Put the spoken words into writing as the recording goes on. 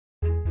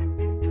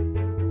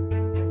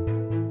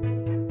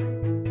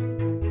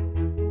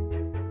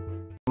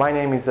My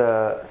name is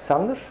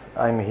Sander.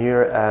 I'm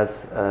here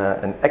as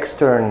an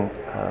extern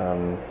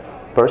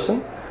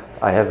person.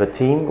 I have a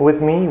team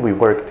with me. We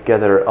work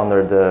together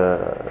under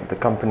the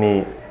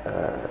company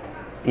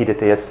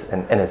IDTS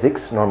and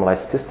NSX,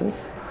 Normalized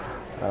Systems.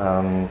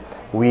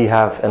 We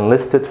have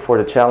enlisted for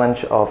the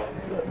challenge of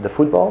the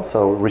football,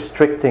 so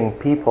restricting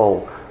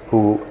people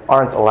who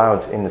aren't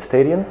allowed in the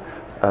stadium,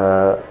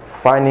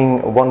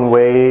 finding one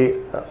way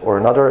or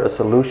another a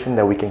solution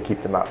that we can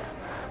keep them out.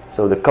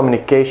 So the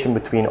communication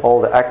between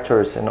all the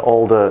actors and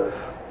all the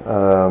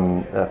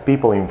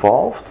people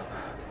involved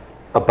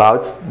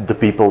about the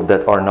people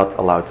that are not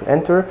allowed to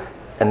enter,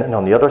 and then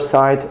on the other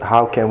side,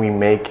 how can we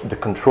make the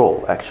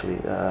control actually?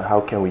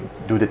 How can we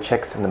do the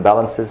checks and the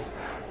balances?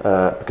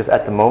 Because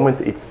at the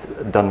moment it's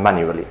done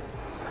manually.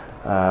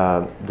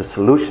 The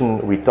solution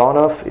we thought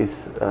of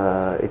is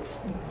it's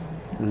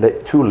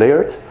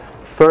two-layered.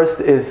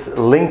 First is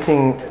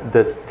linking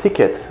the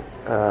ticket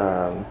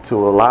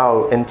to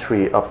allow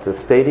entry of the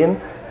stadium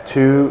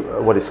to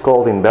what is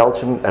called in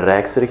Belgium a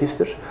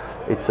HACK4GOV.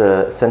 It's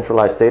a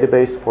centralized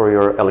database for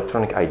your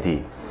electronic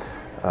ID.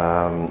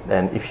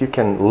 And if you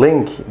can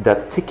link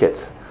that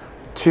ticket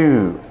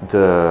to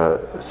the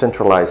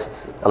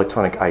centralized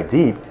electronic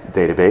ID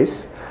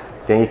database,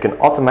 then you can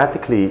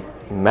automatically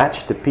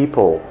match the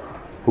people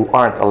who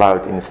aren't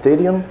allowed in the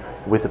stadium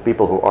with the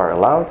people who are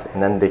allowed,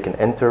 and then they can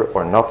enter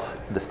or not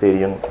the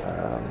stadium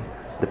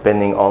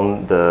depending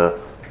on the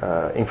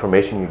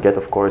information you get,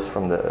 of course,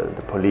 from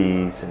the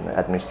police and the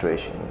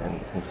administration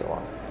and so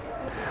on.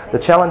 The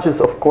challenges,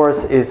 of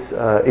course, is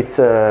it's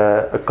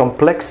a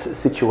complex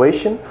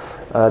situation.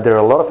 There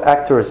are a lot of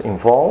actors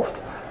involved,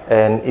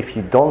 and if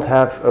you don't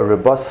have a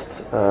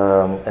robust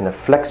and a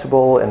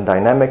flexible and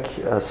dynamic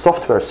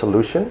software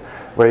solution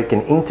where you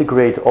can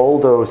integrate all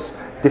those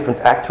different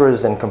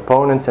actors and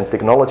components and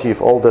technology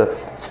of all the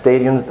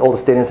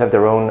stadiums have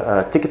their own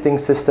ticketing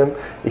system.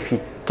 If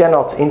you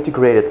cannot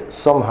integrate it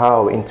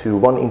somehow into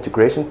one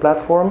integration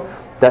platform,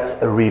 that's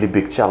a really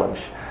big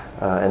challenge.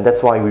 And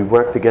that's why we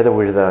work together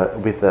with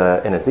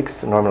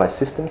NSX, Normalized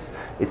Systems.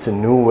 It's a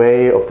new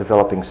way of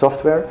developing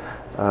software.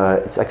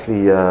 It's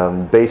actually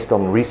based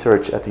on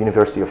research at the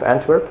University of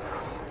Antwerp,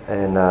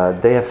 and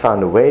they have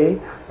found a way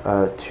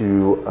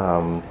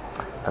to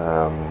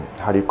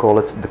how do you call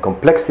it, the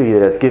complexity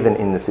that is given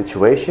in the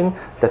situation,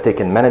 that they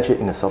can manage it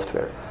in the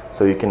software.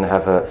 So you can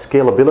have a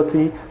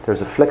scalability,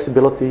 there's a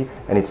flexibility,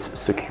 and it's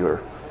secure.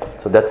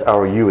 So that's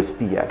our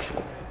USP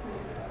actually,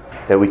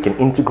 that we can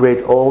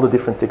integrate all the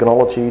different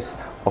technologies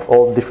of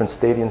all the different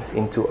stadiums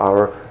into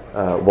our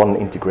one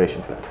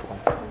integration platform.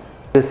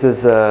 This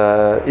is,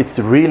 it's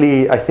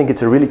really, I think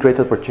it's a really great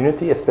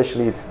opportunity,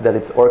 especially that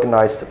it's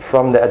organized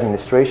from the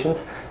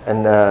administrations,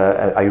 and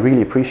I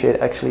really appreciate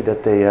actually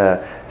that they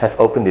have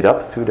opened it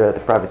up to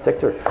the private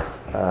sector,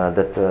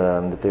 that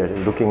they're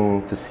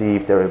looking to see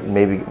if there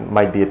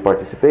might be a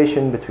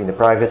participation between the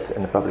private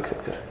and the public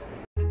sector.